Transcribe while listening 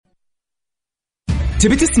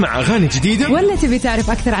تبي تسمع أغاني جديدة ولا تبي تعرف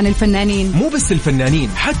أكثر عن الفنانين؟ مو بس الفنانين،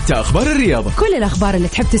 حتى أخبار الرياضة، كل الأخبار اللي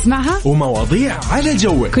تحب تسمعها ومواضيع على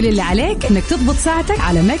جوك. كل اللي عليك إنك تضبط ساعتك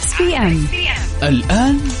على ميكس بي ام.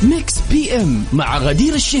 الآن ميكس بي ام مع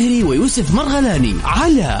غدير الشهري ويوسف مرغلاني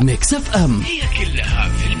على ميكس اف ام، هي كلها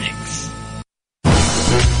في الميكس.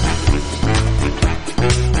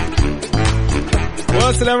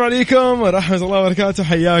 السلام عليكم ورحمة الله وبركاته،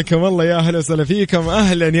 حياكم الله، يا أهلا وسهلا فيكم،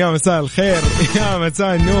 أهلا يا مساء الخير، يا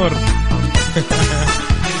مساء النور.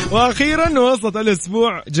 وأخيرا وسط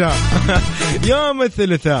الأسبوع جاء يوم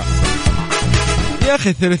الثلاثاء. يا أخي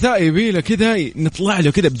الثلاثاء يبيله كذا نطلع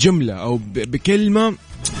له كذا بجملة أو بكلمة،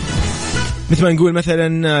 مثل ما نقول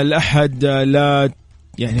مثلا الأحد لا،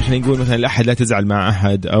 يعني خلينا نقول مثلا الأحد لا تزعل مع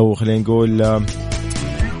أحد، أو خلينا نقول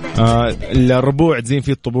الربوع تزين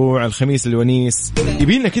فيه الطبوع، الخميس الونيس.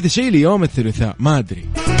 يبيلنا كذا شيء ليوم الثلاثاء، ما أدري،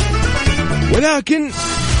 ولكن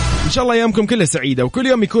إن شاء الله أيامكم كلها سعيدة وكل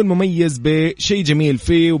يوم يكون مميز بشيء جميل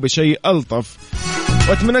فيه وبشيء ألطف.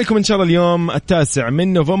 وأتمنى لكم إن شاء الله اليوم 9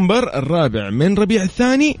 نوفمبر 4 ربيع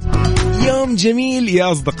الثاني يوم جميل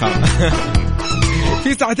يا أصدقاء.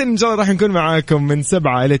 في ساعتين إن شاء الله راح نكون معاكم من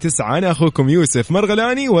 7 إلى 9. أنا أخوكم يوسف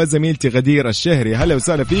مرغلاني وزميلتي غدير الشهري. هلا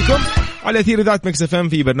وسهلا فيكم على أثير إذاعة ميكس اف ام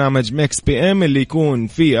في برنامج ميكس بي ام اللي يكون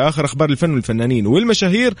فيه آخر أخبار الفن والفنانين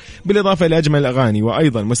والمشاهير، بالإضافة إلى أجمل الأغاني،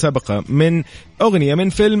 وأيضا مسابقة من أغنية من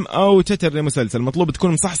فيلم أو تتر لمسلسل. مطلوب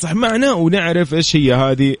تكون مصحصح معنا ونعرف إيش هي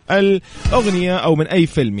هذه الأغنية أو من أي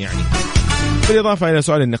فيلم يعني. بالإضافة إلى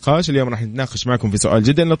سؤال النقاش اليوم راح نتناقش معكم في سؤال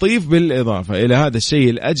جدا لطيف. بالإضافة إلى هذا الشيء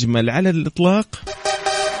الأجمل على الإطلاق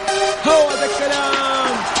هو ذا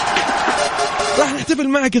الكلام، راح نحتفل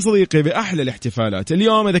معك يا صديقي بأحلى الاحتفالات.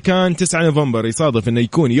 اليوم إذا كان 9 نوفمبر يصادف أنه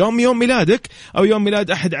يكون يوم ميلادك أو يوم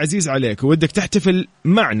ميلاد أحد عزيز عليك وودك تحتفل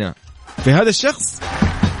معنا في هذا الشخص،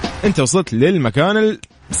 أنت وصلت للمكان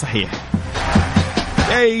الصحيح.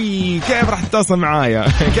 كيف راح تتواصل معايا؟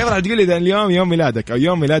 كيف راح تقول إذا اليوم يوم ميلادك أو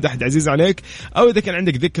يوم ميلاد أحد عزيز عليك، أو إذا كان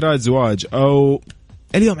عندك ذكرى زواج، أو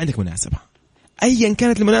اليوم عندك مناسبة، أيا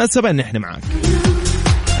كانت المناسبة، نحن معاك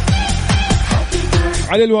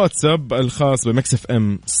على الواتساب الخاص بميكس اف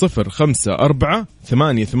ام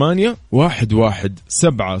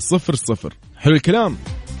 0548811700. حلو الكلام،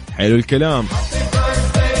 حلو الكلام.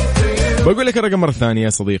 بقول لك الرقم مرة ثانية يا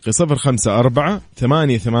صديقي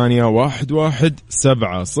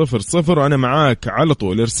 0548811700، وأنا معاك على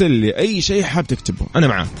طول. ارسل لي أي شيء حاب تكتبه، أنا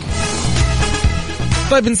معاك.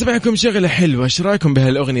 طيب نسمعكم شغلة حلوة، ايش رايكم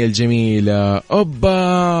بهالأغنية الجميلة؟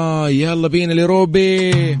 أوبا يلا بينا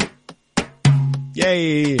لروبي،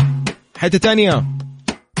 ياي حتى تانية.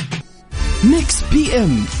 ميكس بي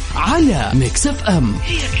ام على ميكس اف ام،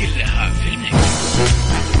 هي كلها في الميكس.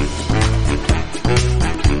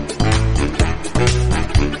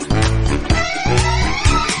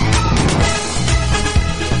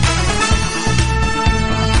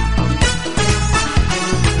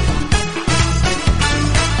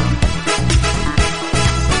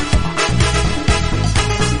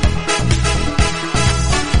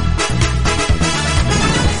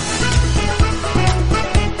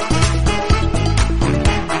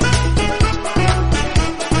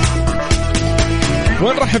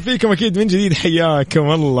 ونرحب فيكم أكيد من جديد،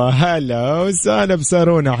 حياكم الله. هلا وسهلا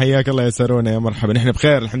بسارونا، حياك الله يا سارونا، يا مرحبا. نحن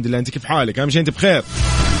بخير الحمد لله، أنت كيف حالك؟ أهم شيء أنت بخير،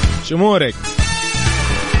 شو أمورك؟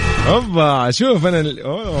 أوبا شوف أنا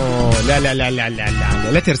أوه لا لا لا لا لا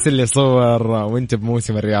لا, لا ترسل لي صور وأنت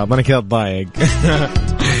بموسم الرياض، أنا كذا أتضايق.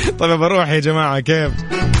 طيب بروح يا جماعة، كيف؟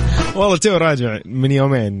 والله تو راجع من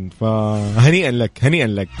يومين، فهنيئا لك هنيئا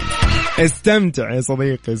لك. استمتع يا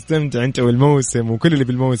صديقي، استمتع انت والموسم وكل اللي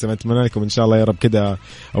بالموسم. اتمنى لكم ان شاء الله يا رب كده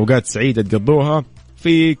اوقات سعيده تقضوها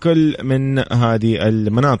في كل من هذه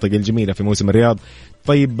المناطق الجميله في موسم الرياض.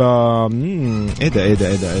 طيب ايه ده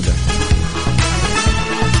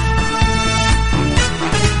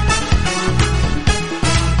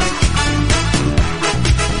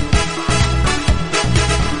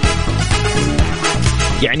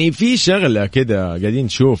يعني في شغلة كده قاعدين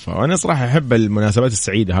نشوفها، وأنا صراحة أحب المناسبات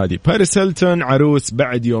السعيدة هذه. باريس هيلتون عروس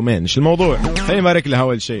بعد يومين، إيش الموضوع؟ خليني أبارك لها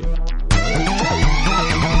أول شيء.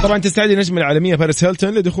 طبعا تستعد النجمة العالمية باريس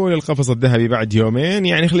هيلتون لدخول القفص الذهبي بعد يومين،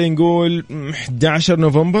 يعني خلينا نقول 11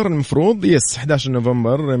 نوفمبر المفروض، 11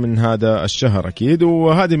 نوفمبر من هذا الشهر أكيد.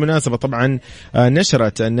 وهذه المناسبة طبعا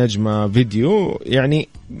نشرت النجمة فيديو يعني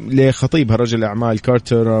لخطيبها رجل الأعمال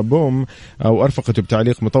كارتر بوم، أو أرفقته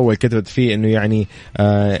بتعليق مطول كتبت فيه إنه يعني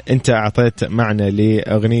أنت أعطيت معنى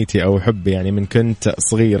لأغنيتي أو حبي يعني من كنت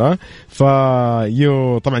صغيرة.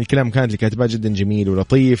 طبعا الكلام كانت اللي كاتباه جدا جميل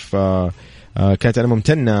ولطيف. كانت أنا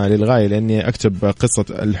ممتنة للغاية لأني أكتب قصة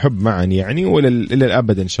الحب معا يعني إلى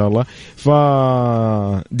الأبد إن شاء الله.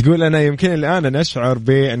 فتقول أنا يمكن الآن أن أشعر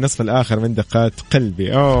بالنصف الآخر من دقات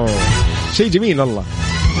قلبي. شيء جميل والله.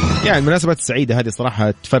 يعني المناسبات السعيدة هذه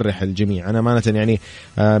صراحة تفرح الجميع. أنا أمانة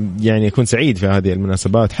يعني أكون سعيد في هذه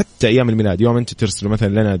المناسبات، حتى أيام الميلاد يوم أنت ترسلوا مثلا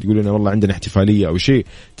لنا تقولون والله عندنا احتفالية أو شيء،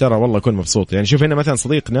 ترى والله أكون مبسوط. يعني شوف هنا مثلا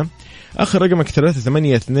صديقنا آخر رقمك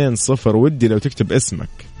 3820 ودي لو تكتب اسمك،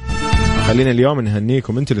 خلينا اليوم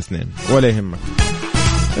نهنيكم أنتوا الاثنين ولا يهمك.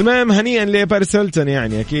 المهم هنيئا لباريس هيلتون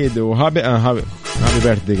يعني أكيد، وهابي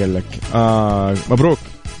بيرثدي قال لك مبروك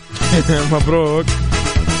مبروك.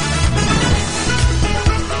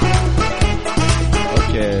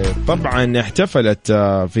 طبعا احتفلت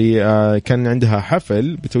في كان عندها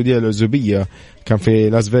حفل بتوديع العزوبية، كان في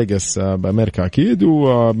لاس فيغاس بأمريكا أكيد،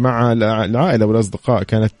 ومع العائلة والأصدقاء.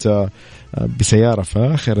 كانت بسيارة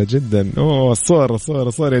فاخرة جدا.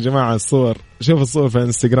 الصور يا جماعة، الصور، شوف الصور في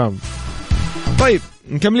الانستغرام. طيب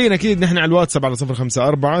مكملين أكيد نحن على الواتساب على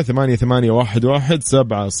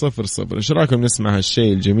 0548811700. إيش رأيكم نسمع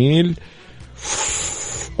هالشيء الجميل؟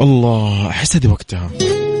 الله أحس هذه وقتها.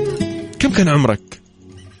 كم كان عمرك؟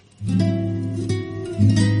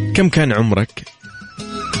 كم كان عمرك؟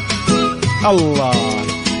 الله،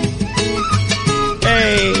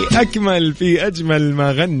 أكمل في أجمل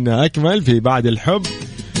ما غنى، أكمل في بعد الحب.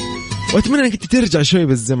 وأتمنى أنك ترجع شوي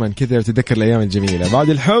بالزمن كذا وتتذكر الأيام الجميلة. بعد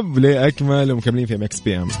الحب لأكمل، ومكملين في مكس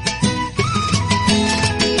بي ام.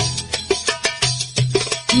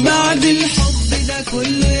 بعد الحب ده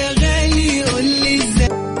كله يا غالي قول لي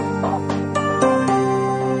ازاي.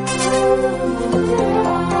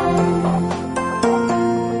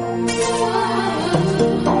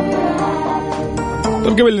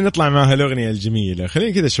 طب قبل نطلع مع هالأغنية الجميلة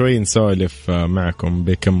خلينا كذا شوي نسولف معكم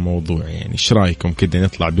بكم موضوع. يعني إيش رأيكم كذا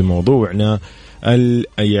نطلع بموضوعنا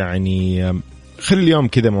يعني خلي اليوم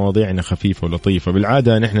كذا مواضيعنا خفيفة ولطيفة.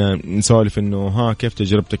 بالعادة نحن نسولف إنه كيف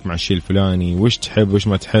تجربتك مع الشيء الفلاني، وش تحب وش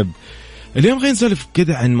ما تحب. اليوم خلينا نسولف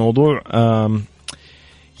كذا عن موضوع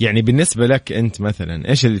يعني بالنسبة لك أنت مثلا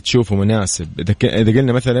إيش اللي تشوفه مناسب. إذا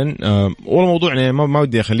قلنا مثلا والله موضوعنا ما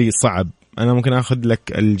ودي أخليه صعب، أنا ممكن أخذ لك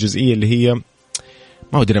الجزئية اللي هي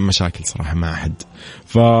ما ودنا مشاكل صراحة مع أحد.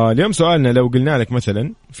 فاليوم سؤالنا لو قلنا لك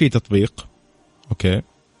مثلا في تطبيق أوكي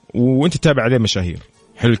وأنت تتابع عليه مشاهير،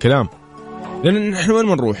 حلو الكلام، لأن نحن وين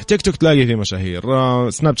نروح تيك توك تلاقي فيه مشاهير،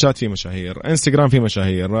 سناب شات فيه مشاهير، انستغرام فيه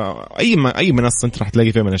مشاهير، أي منصة أنت راح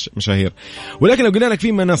تلاقي فيه مشاهير. ولكن لو قلنا لك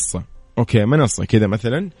في منصة أوكي منصة كذا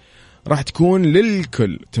مثلا راح تكون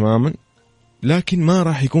للكل تماما، لكن ما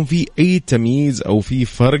راح يكون في أي تمييز أو في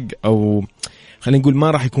فرق، أو خلينا نقول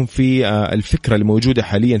ما راح يكون في الفكرة اللي موجودة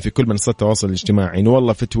حاليا في كل منصات التواصل الاجتماعي، إنه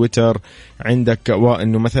والله في تويتر عندك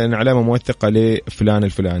إنه مثلا علامة موثقة لفلان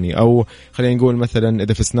الفلاني، أو خلينا نقول مثلا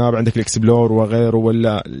إذا في سناب عندك الإكسبلور وغيره،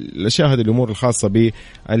 ولا الأشياء هذه الأمور الخاصة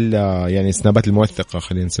يعني سنابات الموثقة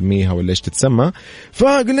خلينا نسميها ولا إيش تتسمى.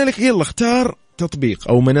 فقلنا لك يلا اختار تطبيق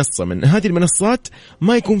أو منصة من هذه المنصات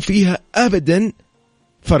ما يكون فيها أبدا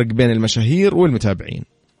فرق بين المشاهير والمتابعين.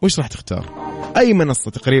 وش راح تختار؟ أي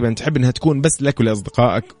منصة تقريبا تحب أنها تكون بس لك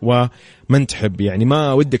ولأصدقائك ومن تحب، يعني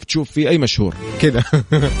ما ودك تشوف فيه أي مشهور كذا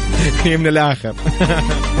هي من الآخر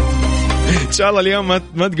إن شاء الله اليوم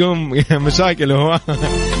ما تقوم مشاكل هو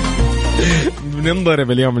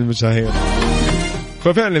بننضرب اليوم المشاهير.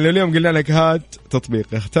 ففعلا لو اليوم قلنا لك هات تطبيق،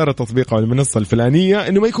 اختار التطبيق أو المنصة الفلانية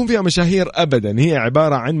إنه ما يكون فيها مشاهير أبدا، هي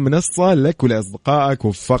عبارة عن منصة لك ولأصدقائك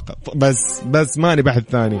وفقط، بس ما نبي أحد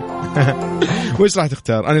ثاني وش راح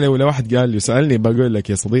تختار؟ أنا لو واحد قال لي سألني بقول لك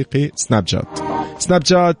يا صديقي سناب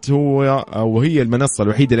شات هو أو هي المنصة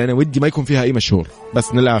الوحيدة اللي أنا ودي ما يكون فيها أي مشهور،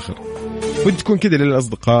 بس من الآخر ودي تكون كذا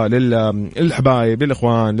للأصدقاء للحبايب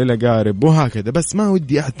للإخوان للأقارب وهكذا، بس ما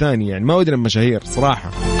ودي أحد ثاني، يعني ما ودي مشاهير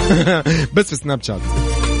صراحة بس في سناب شات.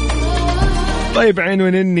 طيب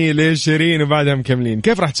عنونني لشيرين وبعدها مكملين.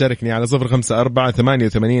 كيف راح تشاركني على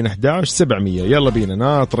 0548811700؟ يلا بينا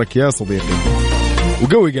ناطرك يا صديقي،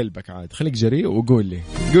 وقوي قلبك عاد، خليك جريء وقول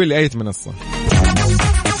لي أي منصة.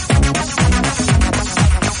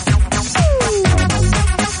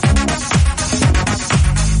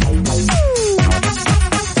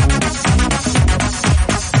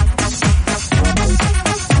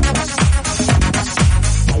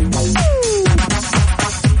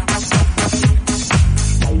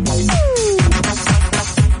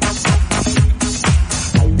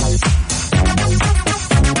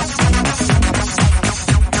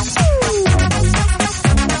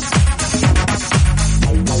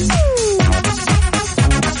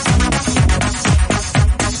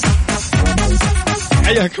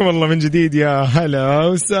 حياكم الله من جديد يا هلا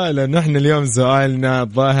وسهلا. نحن اليوم سؤالنا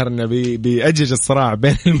الظاهر بأجج الصراع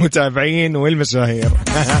بين المتابعين والمشاهير.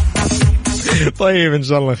 طيب إن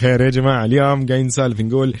شاء الله خير يا جماعة. اليوم قاعدين نسالف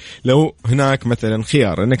نقول لو هناك مثلا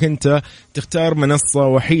خيار أنك أنت تختار منصة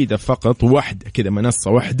وحيدة فقط، واحدة كذا،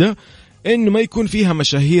 منصة واحدة إنه ما يكون فيها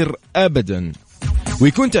مشاهير أبدا،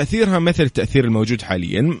 ويكون تأثيرها مثل التأثير الموجود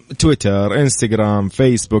حاليا، تويتر، انستغرام،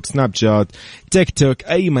 فيسبوك، سناب شات، تيك توك،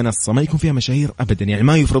 أي منصة ما يكون فيها مشاهير أبدا، يعني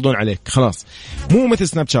ما يفرضون عليك خلاص. مو مثل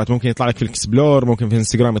سناب شات ممكن يطلع لك في الإكسبلور، ممكن في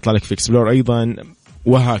انستغرام يطلع لك في إكسبلور أيضا،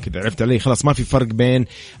 وهكذا. عرفت علي؟ خلاص ما في فرق بين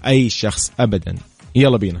أي شخص أبدا.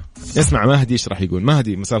 يلا بينا نسمع مهدي إيش راح يقول.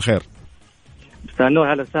 مهدي مساء الخير. مساء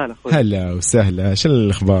النور. هلا وسهلا أخوي. هلا وسهلا. شو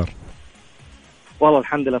الأخبار؟ والله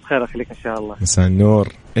الحمد لله بخير أخليك إن شاء الله. مساء النور.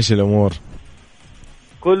 إيش الأمور؟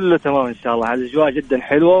 كله تمام إن شاء الله. الأجواء جدا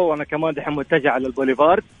حلوة، وأنا كمان دحين متجه على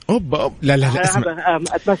البوليفارد. أوبا لا اسمع.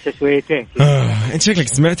 أتمشى شويتين. أنت شكلك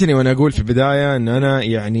سمعتني وأنا أقول في البداية إن أنا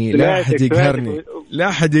يعني لا أحد يقهرني. لا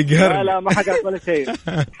أحد يقهرني. لا ما حد ولا شيء.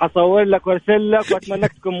 حصور لك وارسل لك، وأتمنى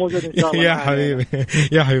تكون موجود إن شاء الله. يا حبيبي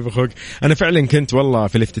يا حبيبي أخوك. أنا فعلا كنت والله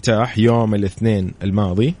في الافتتاح يوم الاثنين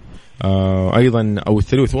الماضي، أيضا أو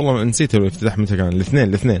الثلاث، والله نسيت الافتتاح متى كان.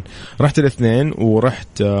 الاثنين رحت الاثنين،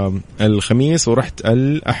 ورحت الخميس، ورحت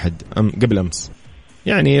الأحد قبل أمس.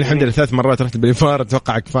 يعني الحمد لله 3 مرات رحت بالإفارة.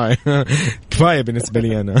 أتوقع كفاية كفاية بالنسبة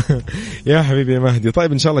لي أنا. يا حبيبي يا مهدي.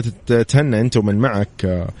 طيب إن شاء الله تتهنى أنت ومن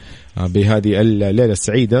معك بهذه الليلة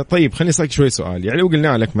السعيدة. طيب خليني أسألك شوي سؤال. يعني لو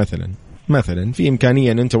قلنا لك مثلا في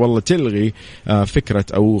إمكانية أن أنت والله تلغي فكرة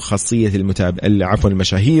أو خاصية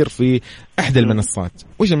المشاهير في أحد المنصات،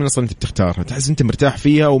 وش المنصة اللي أنت بتختارها تحس أنت مرتاح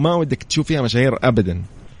فيها وما ودك تشوف فيها مشاهير أبدا؟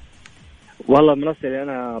 والله المنصة اللي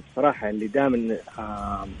أنا بصراحة اللي دائما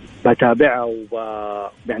بتابعها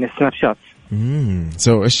يعني سناب شات.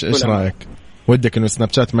 إيش رأيك؟ ودك إنه سناب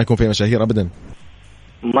شات ما يكون فيها مشاهير أبدا؟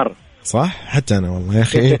 مرة صح. حتى أنا والله يا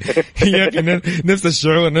أخي يا أخي نفس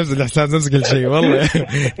الشعور، نفس الإحساس، نفس كل شيء والله.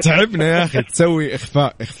 تعبنا يا أخي تسوي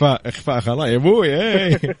إخفاء خلاص يا أبوي.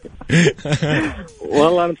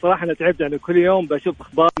 والله أنا بصراحة أنا تعبت، يعني كل يوم بشوف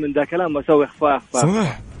أخبار من ذا كلام بسوي إخفاء.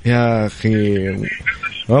 صح يا أخي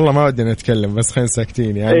والله ما ودنا نتكلم، بس خلينا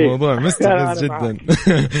ساكتين يعني. الموضوع مستفز جدا.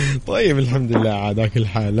 طيب الحمد لله على كل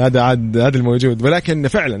حال. هذا الموجود، ولكن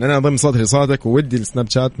فعلا أنا ضمن صوتي لصوتك، وودي السناب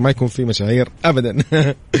شات ما يكون فيه مشاهير أبدا.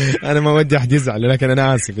 أنا ما ودي أحد يزعل، لكن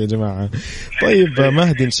أنا آسف يا جماعة. طيب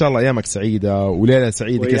مهدي إن شاء الله أيامك سعيدة وليلة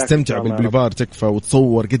سعيدة، استمتع بالبوليفار، تكفى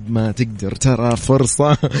وتصور قد ما تقدر. ترى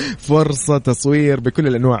فرصة تصوير بكل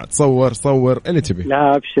الأنواع. صور اللي تبي.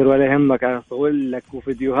 لا أبشر ولا يهمك، أنا أصور لك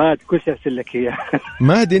وفيديوهات كل شيء أرسل لك هي.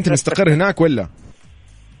 مهدي أنت مستقر هناك ولا؟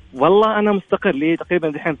 والله أنا مستقر لي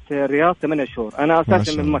تقريبا دحين في الرياض 8 شهور. أنا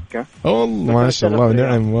أساسا من مكة. والله ما شاء الله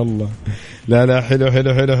ونعم والله. لا حلو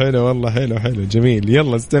والله حلو جميل.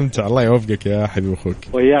 يلا استمتع، الله يوفقك يا حبيبي أخوك.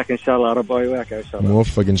 وياك إن شاء الله، رب وياك إن شاء الله.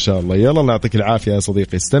 موفق إن شاء الله. يلا الله يعطيك العافية يا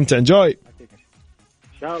صديقي. استمتع، انجوي إن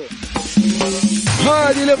شاء الله.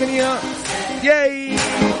 هذه الأغنية ياي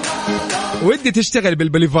ودي تشتغل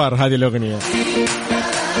بالبوليفار. هذه الأغنية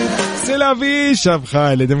سلافي شاب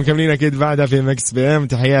خالد. مكملين أكيد بعدها في مكس بي ام.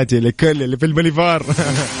 تحياتي لكل اللي في البوليفار.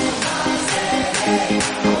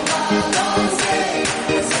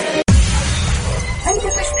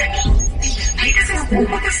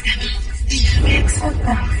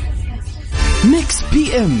 مكس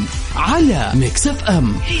بي ام على مكس اف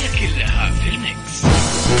ام، هي كلها في المكس.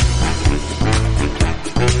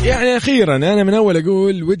 يعني أخيرا أنا من أول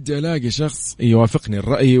أقول ودي ألاقي شخص يوافقني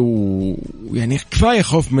الرأي، ويعني كفاية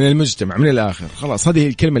خوف من المجتمع. من الآخر خلاص هذه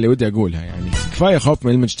الكلمة اللي ودي أقولها، يعني كفاية خوف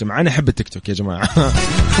من المجتمع. أنا أحب التيك توك يا جماعة.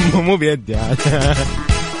 مو بيدي.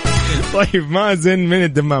 طيب مازن من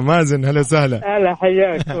الدمام. مازن هلا وسهلا. هلا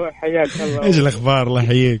حياك الله. ايش الاخبار؟ الله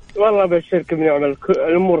يحييك. والله بشرك بنعمل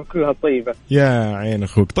الامور كلها طيبه يا عين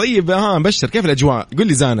اخوك. طيب بشر كيف الاجواء؟ قل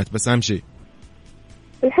لي زانت بس اهم شيء.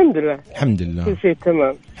 الحمد لله كل شيء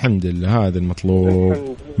تمام الحمد لله. هذا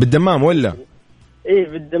المطلوب. بالدمام ولا؟ ايه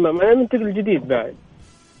بالدمام. انا منتقل جديد بعد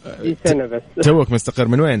في سنه بس. توك مستقر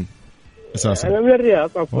من وين اساسا؟ انا من الرياض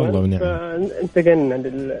عفوا. والله ونعم. فانتقلنا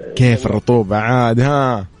كيف الرطوبه عاد؟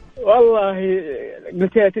 والله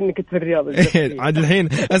قلت لك انك كنت في الرياض. عاد الحين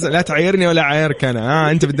اسال لا تعايرني ولا عايرك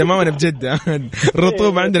انا. انت بالدمام وانا بجده.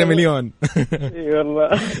 الرطوبه عندنا مليون. اي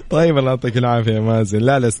والله. طيب الله يعطيك العافيه يا مازن.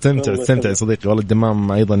 لا استمتع يا صديقي. والله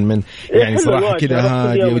الدمام ايضا من يعني صراحه كذا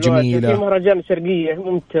هاديه وجميله. في مهرجان شرقيه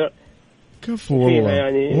ممتع. كفو والله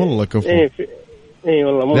يعني. والله كفو. اي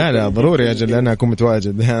والله لا ضروري يا اجل انا اكون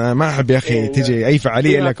متواجد. انا ما احب يا اخي تجي اي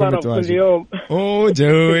فعاليه الا اكون متواجد كل يوم.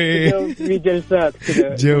 جوي في جلسات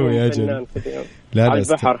كذا جوي يا اجل. لا على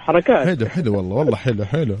البحر حركات. حلو والله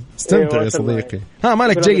حلو استمتع يا صديقي. ها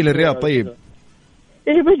مالك جاي للرياض طيب؟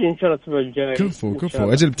 إيه بجي إن شاء الله الأسبوع الجاي.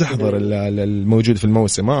 كفو أجل بتحضر الموجود في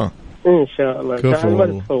الموسم. إن شاء الله ما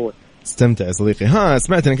تتفوت. استمتع يا صديقي. ها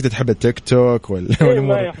سمعت انك تحب التيك توك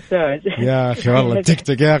ما يحتاج يا اخي والله التيك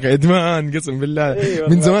توك يا اخي ادمان قسم بالله.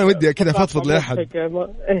 من زمان ودي كذا افضفض لاحد. مقاطع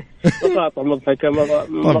مضحكه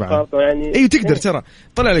مقاطع يعني. ايوه تقدر ترى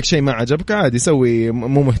طلع لك شيء ما عجبك عادي سوي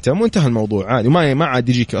مو مهتم وانتهى الموضوع عادي. ما عاد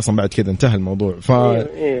يجيك اصلا بعد كذا انتهى الموضوع.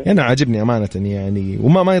 انا عاجبني امانه يعني.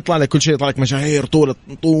 وما يطلع لك كل شيء يطلع لك مشاهير طول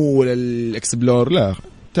الاكسبلور. لا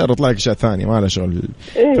ترى طلع لك اشياء ثانيه ما لها شغل.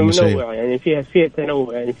 منوع يعني فيها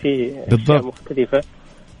تنوع يعني في اشياء مختلفه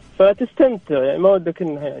فتستمتع يعني ما ودك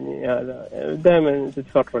انها يعني هذا دائما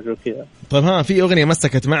تتفرج وكذا. طيب ها في اغنيه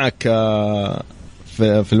مسكت معك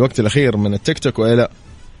في الوقت الاخير من التيك توك ولا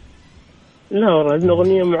لا والله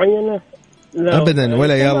اغنيه معينه لا ابدا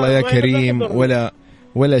ولا يلا يا كريم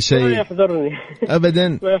ولا شيء ما يحضرني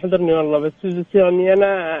ابدا ما يحضرني والله. بس يعني انا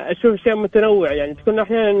اشوف اشياء متنوع يعني تكون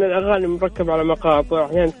احيانا الاغاني مركبه على مقاطع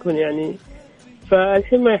احيانا تكون يعني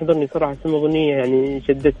فالحين ما يحضرني صراحه اسم اغنيه يعني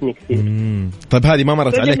شدتني كثير. طيب هذه ما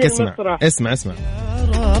مرت عليك؟ اسمع يا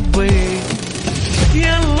ربي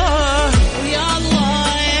يا الله يا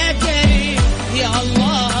كريم يا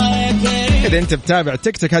الله يا كريم. اذا انت بتابع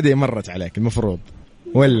تيك توك هذه مرت عليك المفروض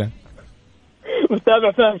ولا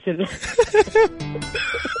متابع فاشل؟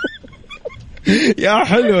 يا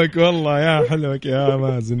حلوك والله يا حلوك يا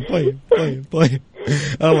مازن. طيب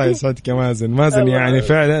الله يسعدك يا مازن يعني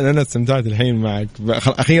فعلا انا استمتعت الحين معك.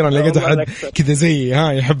 اخيرا لقيت احد كذا زي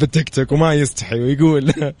يحب التيك توك وما يستحي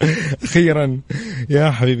ويقول اخيرا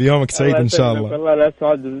يا حبيبي يومك سعيد ان شاء الله. والله لا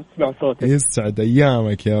اسعد اسمع صوتك. يسعد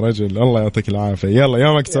ايامك يا رجل الله يعطيك العافيه. يلا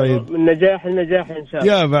يومك سعيد من نجاح لنجاح ان شاء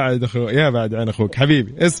الله. يا بعد عن اخوك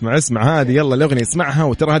حبيبي. اسمع هذه يلا الاغنيه اسمعها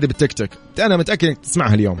وترى هذه بالتيك توك انا متاكد انك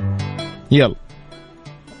تسمعها اليوم. يلا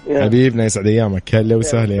حبيبنا يسعد ايامك. هلا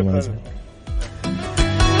وسهلا يا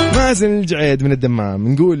مازن الجعيد من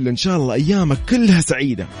الدمام. نقول ان شاء الله ايامك كلها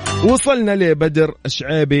سعيده. وصلنا لبدر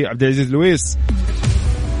الشعيبي عبد العزيز لويس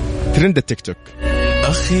ترند التيك توك.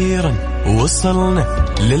 اخيرا وصلنا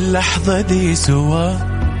للحظه دي سوا.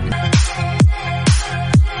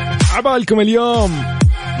 عبالكم اليوم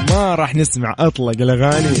ما راح نسمع اطلق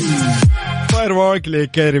الاغاني فاير وورك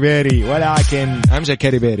لكيري بيري ولكن امشي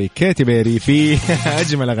كيتي بيري في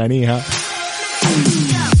اجمل اغانيها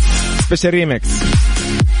سبيشال ريمكس.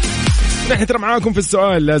 نحن ترى معاكم في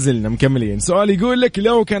السؤال لازلنا مكملين. سؤال يقول لك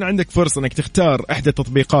لو كان عندك فرصة انك تختار احدى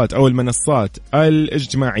التطبيقات او المنصات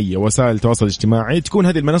الاجتماعية وسائل التواصل الاجتماعي تكون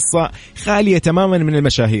هذه المنصة خالية تماما من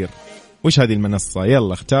المشاهير وش هذه المنصة؟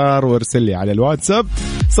 يلا اختار وارسل لي على الواتساب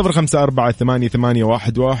 0548811700.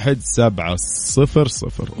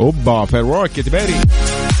 اوبا فاير وورك كتباري.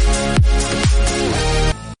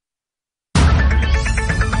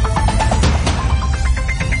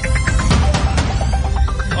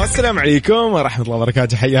 السلام عليكم ورحمة الله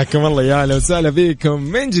وبركاته. حياكم الله يا أهلا وسهلا فيكم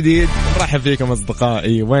من جديد. نرحب فيكم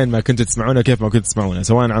أصدقائي وين ما كنتوا تسمعونا كيف ما كنتوا تسمعونا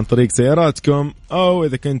سواء عن طريق سياراتكم أو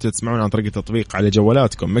إذا كنتوا تسمعونا عن طريق التطبيق على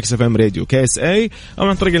جوالاتكم ميكس اف ام راديو KSA أو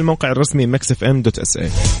عن طريق الموقع الرسمي mixfm.sa.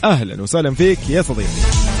 أهلا وسهلا فيك يا صديقي.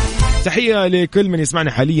 تحية لكل من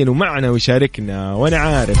يسمعنا حاليا ومعنا ويشاركنا. وأنا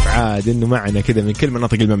عارف عاد إنه معنا كذا من كل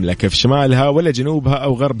مناطق المملكة في شمالها ولا جنوبها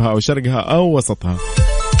أو غربها أو شرقها أو وسطها.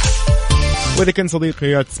 وإذا كنت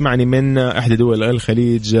صديقي تسمعني من أحد دول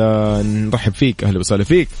الخليج نرحب فيك أهلا وسهلا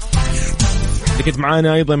فيك. إذا كنت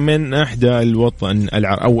معانا أيضا من أحد الوطن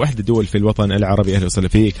أو أحد الدول في الوطن العربي أهلا وسهلا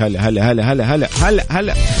فيك. هلا هلا هلا هلا هلا هلا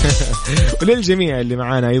هلا. وللجميع اللي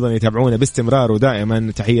معانا أيضا يتابعونا باستمرار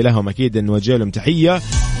ودائما تحية لهم أكيد نوجه لهم تحية.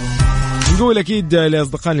 نقول أكيد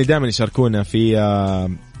لأصدقائنا اللي دائما يشاركونا في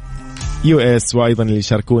US وأيضا اللي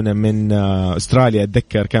يشاركونا من أستراليا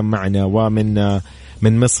أتذكر كان معنا ومن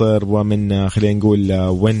من مصر ومن خلينا نقول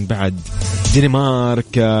وين بعد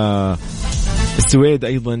دنمارك السويد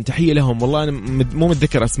أيضا تحية لهم. والله أنا مو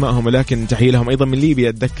متذكر أسمائهم ولكن تحية لهم. أيضا من ليبيا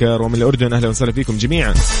أتذكر ومن الأردن أهلا وسهلا فيكم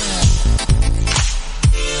جميعا.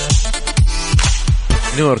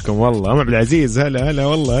 نوركم والله أم عبد العزيز هلا هلا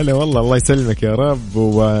والله هلا والله الله يسلمك يا رب.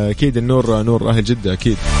 وأكيد النور نور أهل جدة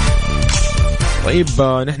أكيد. طيب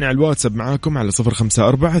نحن على الواتساب معاكم على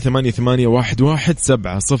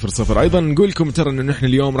 0548811700. أيضا نقول لكم ترى أنه نحن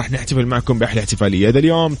اليوم راح نحتفل معكم بأحلى احتفالية. إذا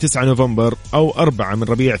اليوم 9 نوفمبر أو 4 من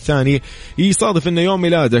ربيع الثاني يصادف أنه يوم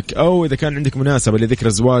ميلادك أو إذا كان عندك مناسبة لذكرى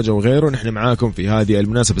الزواج أو غيره نحن معاكم في هذه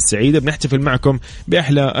المناسبة السعيدة بنحتفل معكم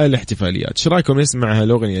بأحلى الاحتفاليات. شو رايكم نسمع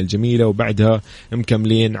الأغنية الجميلة وبعدها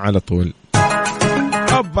مكملين على طول.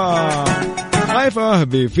 أبا هاي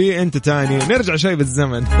فهبي في أنت تاني نرجع شوي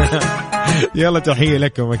بالزمن. يلا تحية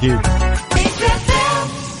لكم أكيد.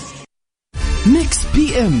 ميكس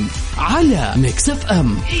بي ام على ميكس اف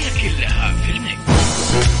ام. هي كلها في الميكس.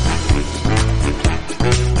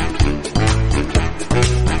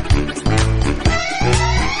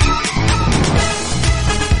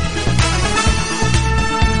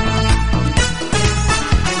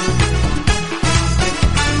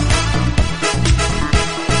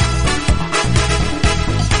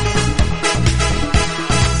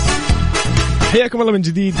 حياكم الله من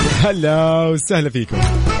جديد، هلا وسهلا فيكم.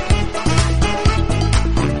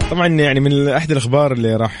 طبعا يعني من أحد الأخبار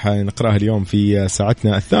اللي راح نقرأها اليوم في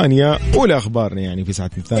ساعتنا الثانية، أولى أخبارنا يعني في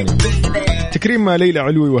ساعتنا الثانية، تكريم ليلى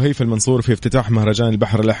علوي وهيفا المنصور في افتتاح مهرجان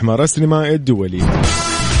البحر الأحمر السينمائي الدولي.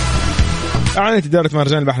 أعلنت إدارة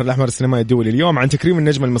مهرجان البحر الأحمر السينمائي الدولي اليوم عن تكريم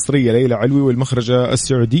النجمة المصرية ليلى علوي والمخرجة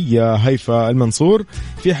السعودية هيفا المنصور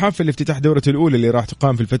في حفل افتتاح دورة الأولى اللي راح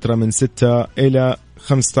تقام في الفترة من 6 إلى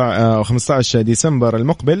 15 ديسمبر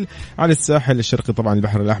المقبل على الساحل الشرقي طبعا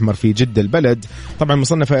البحر الأحمر في جدة البلد، طبعا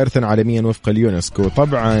مصنفة إرثا عالميا وفق اليونسكو.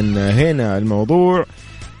 طبعا هنا الموضوع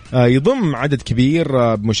يضم عدد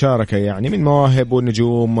كبير بمشاركة يعني من مواهب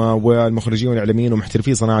والنجوم والمخرجين والإعلاميين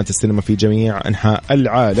ومحترفي صناعة السينما في جميع أنحاء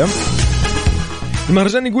العالم.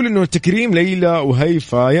 المهرجان يقول انه تكريم ليلى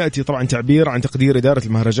وهيفا ياتي طبعا تعبير عن تقدير اداره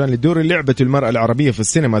المهرجان للدور اللي لعبته المراه العربيه في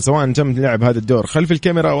السينما سواء تم لعب هذا الدور خلف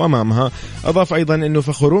الكاميرا او امامها. اضاف ايضا انه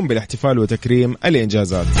فخورون بالاحتفال وتكريم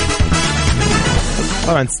الانجازات.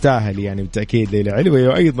 طبعا تستاهل يعني بالتاكيد ليلى علوي،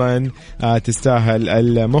 وايضا تستاهل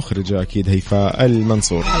المخرجه اكيد هيفا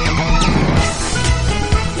المنصور.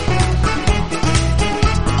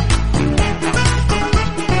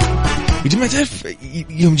 يا جماعة تعرف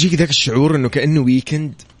يوم يجيك ذاك الشعور انه كأنه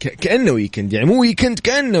ويكند، كأنه ويكند يعني مو ويكند،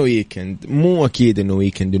 كأنه ويكند، مو اكيد انه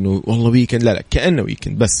ويكند انه والله ويكند، لا كأنه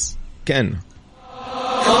ويكند بس كأنه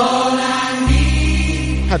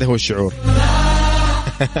هذا هو الشعور.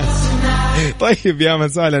 طيب يا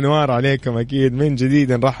مساء الانوار عليكم اكيد من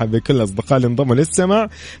جديد، نرحب بكل الاصدقاء اللي انضموا للسمع.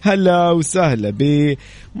 هلا وسهلا ب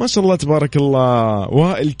ما شاء الله تبارك الله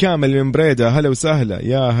وائل كامل من بريدة، هلا وسهلا،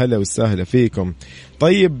 يا هلا وسهلا فيكم.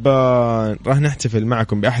 طيب راح نحتفل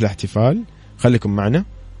معكم باحلى احتفال، خليكم معنا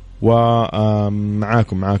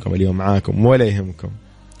ومعاكم اليوم معاكم ولا يهمكم.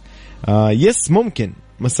 يس ممكن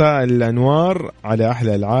مساء الانوار على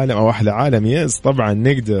احلى العالم او احلى عالم، يس طبعا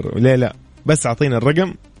نقدر، ليه لا، بس اعطينا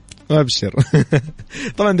الرقم وابشر.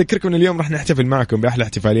 طبعا ذكركم ان اليوم راح نحتفل معكم باحلى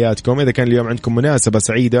احتفالياتكم. اذا كان اليوم عندكم مناسبه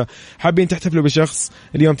سعيده حابين تحتفلوا بشخص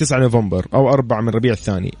اليوم 9 نوفمبر او 4 من ربيع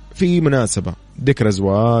الثاني في مناسبه، ذكرى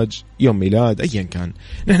زواج، يوم ميلاد، ايا كان،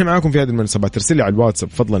 نحن معاكم في هذه المناسبات. ارسل لي على الواتساب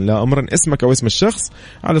فضلا لا امرا اسمك او اسم الشخص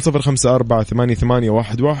على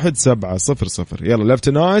 0548811700. يلا ليفت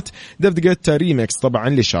نايت دفدقت ريمكس طبعا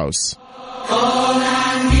لشاوس.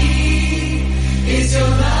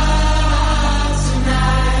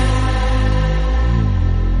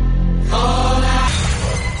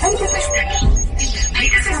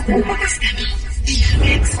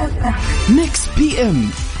 ميكس بي ام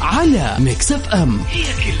على ميكس اف ام، هي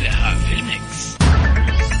كلها في الميكس.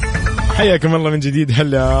 حياكم الله من جديد،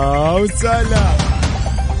 هلا وسهلا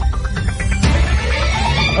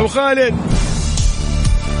ابو خالد.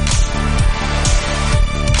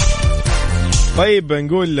 طيب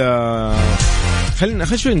نقول خلينا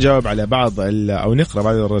شوي نجاوب على بعض أو نقرأ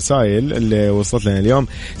بعض الرسائل اللي وصلت لنا اليوم.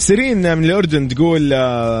 سيرين من الأردن تقول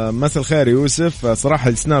مساء الخير يوسف، صراحة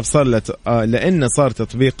السناب صار لأنه صار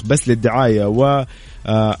تطبيق بس للدعاية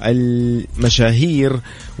والمشاهير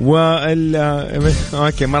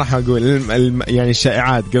أوكي ما راح أقول يعني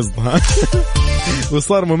الشائعات قصدها.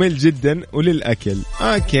 وصار ممل جدا وللأكل.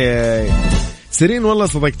 أوكي سيرين والله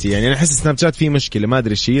صدقتي، يعني أنا أحس سناب شات فيه مشكلة، ما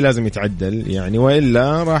أدري شيء لازم يتعدل يعني،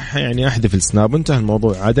 وإلا راح يعني أحذف السناب وانتهى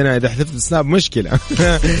الموضوع. عاد أنا إذا حذفت السناب مشكلة.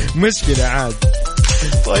 مشكلة عاد.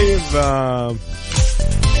 طيب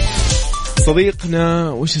صديقنا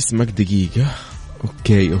وش اسمك دقيقة؟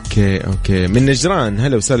 أوكي من نجران،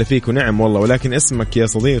 هلا وسهلا فيك. ونعم والله، ولكن اسمك يا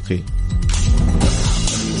صديقي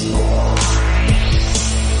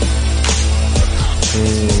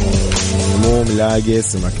مو ملاقي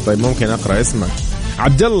اسمك. طيب ممكن أقرأ اسمك؟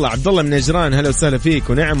 عبد الله من نجران، هلا وسهلا فيك.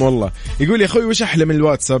 ونعم والله. يقول يا أخوي وش أحلى من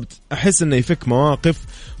الواتساب؟ أحس إنه يفك مواقف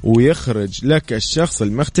ويخرج لك الشخص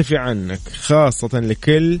المختفي عنك، خاصة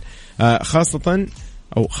لكل خاصة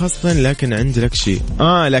لكن عنده لك شيء.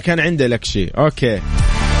 لا كان عنده لك شيء. أوكي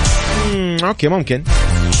ممكن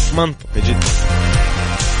منطقي جدا.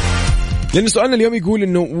 لأن سؤالنا اليوم يقول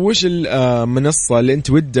إنه وش المنصة اللي أنت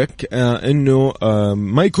ودك إنه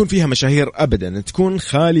ما يكون فيها مشاهير أبدا، تكون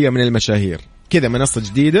خالية من المشاهير، كذا منصة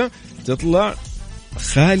جديدة تطلع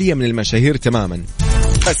خالية من المشاهير تماما،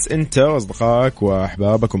 بس أنت وأصدقائك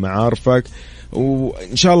وأحبابك ومعارفك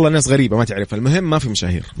وإن شاء الله ناس غريبة ما تعرفها، المهم ما في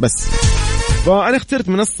مشاهير بس. فأنا اخترت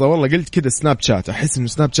منصة والله قلت كذا سناب شات. أحس إنه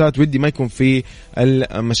سناب شات ودي ما يكون فيه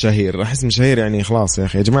المشاهير. أحس المشاهير يعني خلاص يا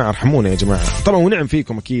أخي يا جماعة ارحمونا يا جماعة. طبعا ونعم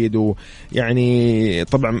فيكم أكيد ويعني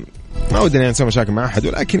طبعا ما ودنا نسوي مشاكل مع أحد،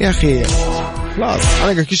 ولكن يا أخي خلاص أنا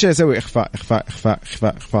قلت كل شيء أسوي إخفاء إخفاء إخفاء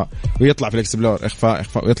إخفاء إخفاء ويطلع في الإكسبلور، إخفاء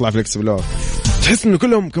إخفاء ويطلع في الإكسبلور. تحس إنه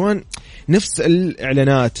كلهم كمان نفس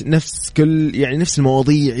الإعلانات، نفس كل يعني نفس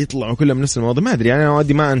المواضيع، يطلعوا كلهم نفس المواضيع. ما أدري يعني أنا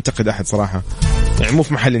ودي ما أنتقد أحد صراحة، يعني مو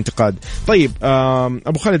في محل انتقاد. طيب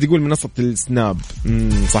أبو خالد يقول منصة السناب.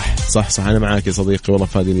 صح أنا معاك يا صديقي والله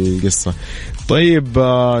في هذه القصة. طيب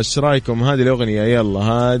ايش رايكم هذه الأغنية؟ يلا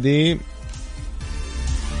هذه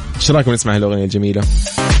ايش رايكم نسمع الأغنية الجميلة؟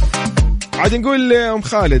 عاد نقول أم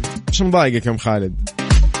خالد ايش مضايقك يا أم خالد؟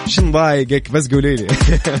 ايش مضايقك بس قولي لي.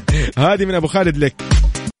 هذه من أبو خالد لك.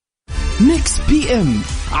 ميكس بي ام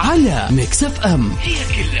على ميكس اف ام، هي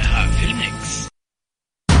كلها في الميكس.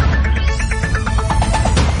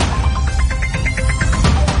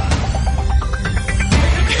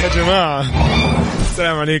 يا جماعة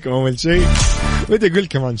السلام عليكم. أول شيء بدي أقول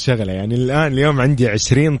كمان شغلة، يعني اليوم عندي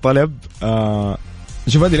 20 طلب.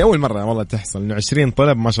 شوف هذه الأول مرة والله تحصل إنه 20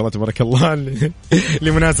 طلب ما شاء الله تبارك الله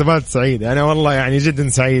لمناسبات سعيدة. أنا والله يعني جدا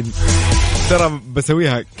سعيد، ترى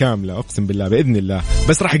بسويها كاملة أقسم بالله بإذن الله،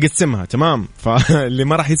 بس راح أقسمها تمام. فاللي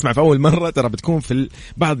ما راح يسمع في أول مرة ترى بتكون في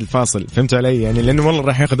بعد الفاصل، فهمت علي يعني؟ لأنه والله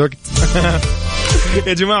راح ياخذ وقت.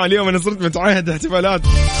 يا جماعة اليوم أنا صرت متعهد احتفالات،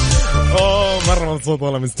 مرة مبسوط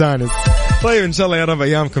والله مستانس. طيب إن شاء الله يا رب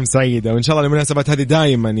أيامكم سعيدة، وإن شاء الله المناسبات هذه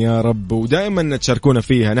دائما يا رب ودائما تشاركونا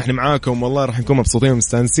فيها، نحن معاكم والله راح نكون مبسوطين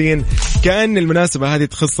ومستانسين كأن المناسبة هذه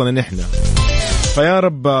تخصنا نحن. فيا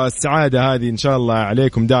رب السعادة هذه إن شاء الله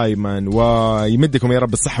عليكم دائما، ويمدكم يا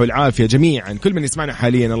رب الصحة والعافية جميعا كل من يسمعنا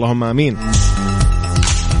حاليا، اللهم آمين.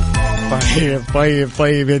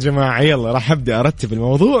 طيب يا جماعة يلا راح أبدأ أرتب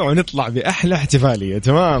الموضوع ونطلع بأحلى احتفالية.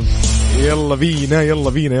 تمام يلا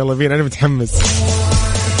بينا أنا متحمس.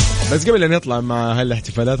 بس قبل أن نطلع مع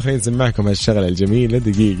هالاحتفالات خلينا نسمعكم هالشغلة الجميلة.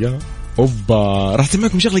 دقيقة راح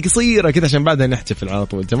أسمعكم شغلة قصيرة كده عشان بعدها نحتفل على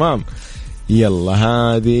طول. تمام يلا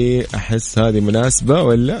هذه أحس هذه مناسبة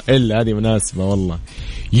ولا إلا هذه مناسبة والله.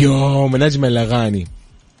 يوم من أجمل الأغاني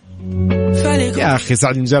يا أخي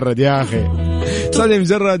سعد المجرد، يا أخي سعد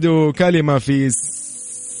المجرد وكلمة في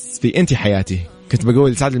أنت حياتي. كنت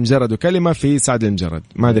بقول سعد المجرد وكلمة في سعد المجرد،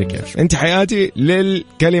 ما أدري كيف أنت حياتي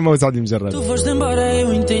للكلمة وسعد المجرد.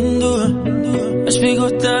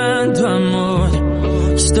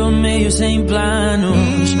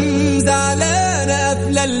 زعلانة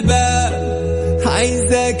قبل الباب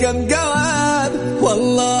عايزة كم جواب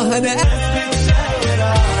والله أنا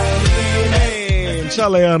إن شاء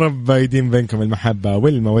الله يا رب يديم بينكم المحبة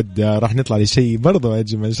والمودة. راح نطلع لشيء برضو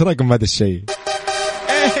أجمل. إيش رأيكم بهذا الشيء؟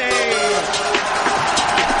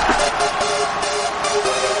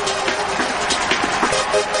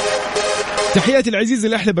 تحياتي العزيز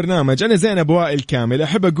لأحلى برنامج. أنا زينب وائل كامل.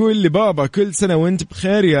 أحب أقول لبابا كل سنة وانت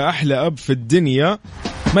بخير يا أحلى أب في الدنيا.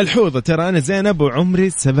 ملحوظة ترى أنا زينب وعمري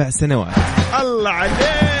 7 سنوات. الله عليك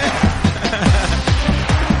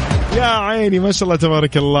يا عيني ما شاء الله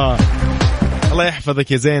تبارك الله. الله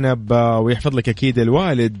يحفظك يا زينب ويحفظ لك أكيد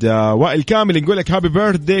الوالد وائل كامل. نقول لك هابي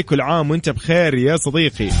بيرثدي كل عام وانت بخير يا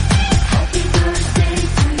صديقي.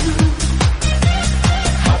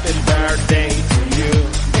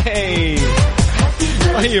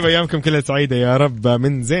 طيب أيامكم كلها سعيدة يا رب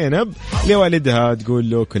من زينب لوالدها، تقول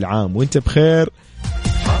له كل عام وانت بخير.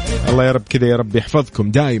 الله يا رب كذا يا رب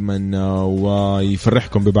يحفظكم دائما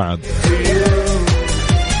ويفرحكم ببعض.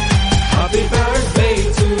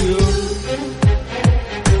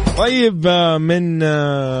 طيب من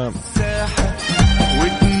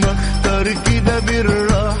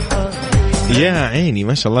يا عيني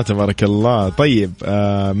ما شاء الله تبارك الله. طيب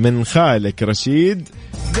من خالك رشيد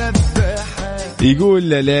يقول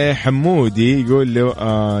لحمودي، يقول له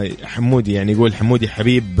حمودي يعني يقول حمودي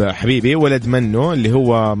حبيبي ولد منه اللي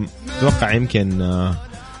هو اتوقع يمكن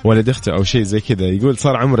ولد اخته او شيء زي كذا. يقول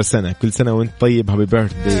صار عمره سنة، كل سنة وانت طيب هابي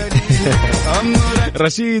بيرثدي.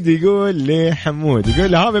 رشيد يقول لحمود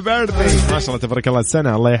يقول له هابي بيرثدي. ما شاء الله تبارك الله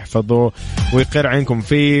السنة الله يحفظه ويقر عينكم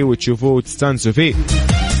فيه وتشوفوه وتستانسوا فيه.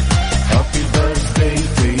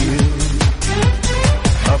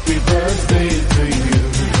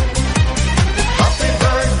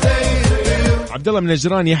 عبد الله من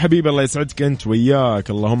نجران يا حبيبي الله يسعدك انت وياك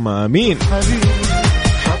اللهم امين.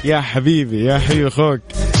 يا حبيبي اخوك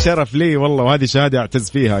شرف لي والله، وهذه شهاده اعتز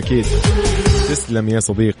فيها اكيد. تسلم يا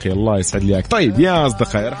صديقي الله يسعد ليك. طيب يا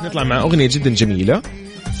اصدقائي راح نطلع مع اغنيه جدا جميله،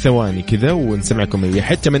 ثواني كذا ونسمعكم هي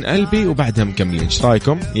حتى من قلبي وبعدها مكملين. ايش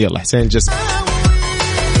رايكم؟ يلا حسين الجسم.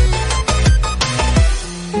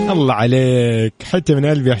 الله عليك حتى من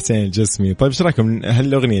قلبي حسين الجسمي. طيب ايش رايكم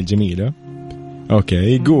هالأغنية الجميلة؟ اوكي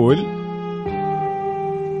يقول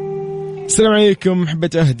السلام عليكم،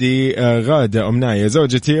 حبيت أهدي غادة أمناية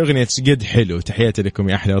زوجتي أغنية قد حلو، تحياتي لكم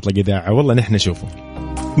يا أحلى أطلق إذاعة. والله نحن شوفوا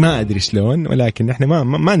ما أدري شلون ولكن نحن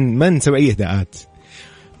ما نسوي أي إهداءات.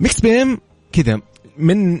 ميكس بي ام كذا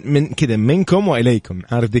من كذا منكم وإليكم،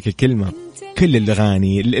 عارف ذيك الكلمة، كل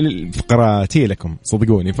الأغاني الفقرات هي لكم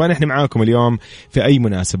صدقوني. فنحن معاكم اليوم في أي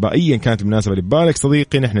مناسبة أيا كانت المناسبة اللي ببالك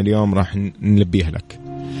صديقي، نحن اليوم راح نلبيها لك.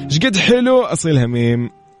 قد حلو أصيلها ميم،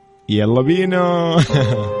 يلا بينا.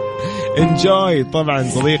 انجوي طبعا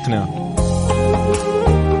صديقنا،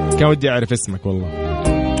 كان ودي أعرف اسمك والله.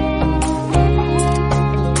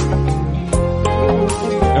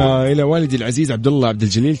 إلى والدي العزيز عبد الله عبد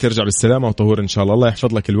الجليل، ترجع بالسلامة وطهور إن شاء الله. الله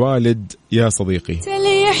يحفظ لك الوالد يا صديقي.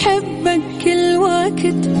 اللي يحبك كل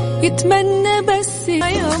وقت يتمنى بس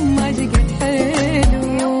يوم ما جقت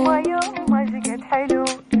حلو، يوم ما جقت حلو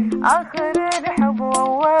آخر الحب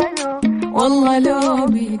وأوله، والله لو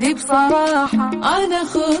بيدي بصراحة أنا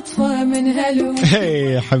خطفة من هلو.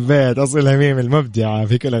 هي حبيت أصل هميم المبدعة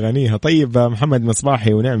في كل أغانيها. طيب محمد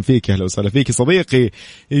مصباحي ونعم فيك، أهلا وسهلا فيك صديقي.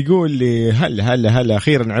 يقول لي هلا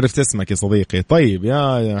أخيرا عرفت اسمك يا صديقي. طيب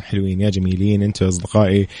يا حلوين يا جميلين أنتوا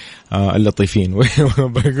أصدقائي اللطيفين.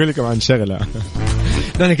 بقول لكم عن شغلة،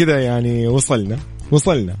 أنا كده يعني وصلنا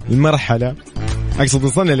المرحلة، أقصد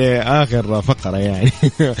وصلنا لآخر فقرة يعني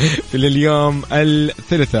في اليوم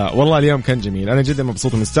الثلاثاء. والله اليوم كان جميل، أنا جدا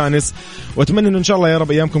مبسوط ومستانس، وأتمنى إنه إن شاء الله يا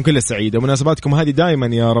رب أيامكم كلها سعيدة ومناسباتكم هذه دائما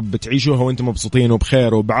يا رب تعيشوها وأنتم مبسوطين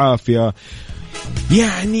وبخير وبعافية.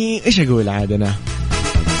 يعني إيش أقول عاد أنا.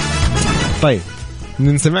 طيب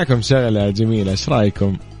نسمعكم شغلة جميلة، إيش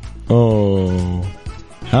رأيكم؟ أوه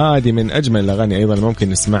هذه من أجمل الأغاني أيضا ممكن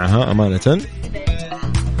نسمعها أمانة.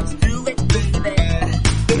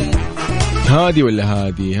 هذه ولا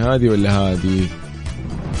هذه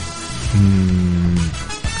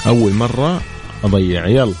أول مرة أضيع.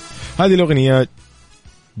 يلا هذه الأغنية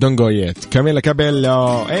دونغويت كاميلا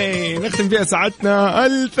كابيلا. نختم فيها ساعتنا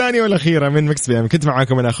الثانية والأخيرة من مكس بي ام. كنت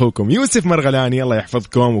معاكم أنا أخوكم يوسف مرغلاني، الله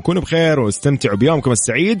يحفظكم وكونوا بخير واستمتعوا بيومكم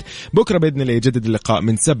السعيد. بكرة بإذن الله يجدد اللقاء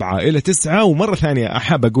من 7 إلى 9. ومرة ثانية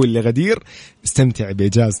أحب أقول لغدير استمتع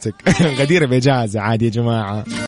بإجازتك. غدير بإجازة عادي يا جماعة.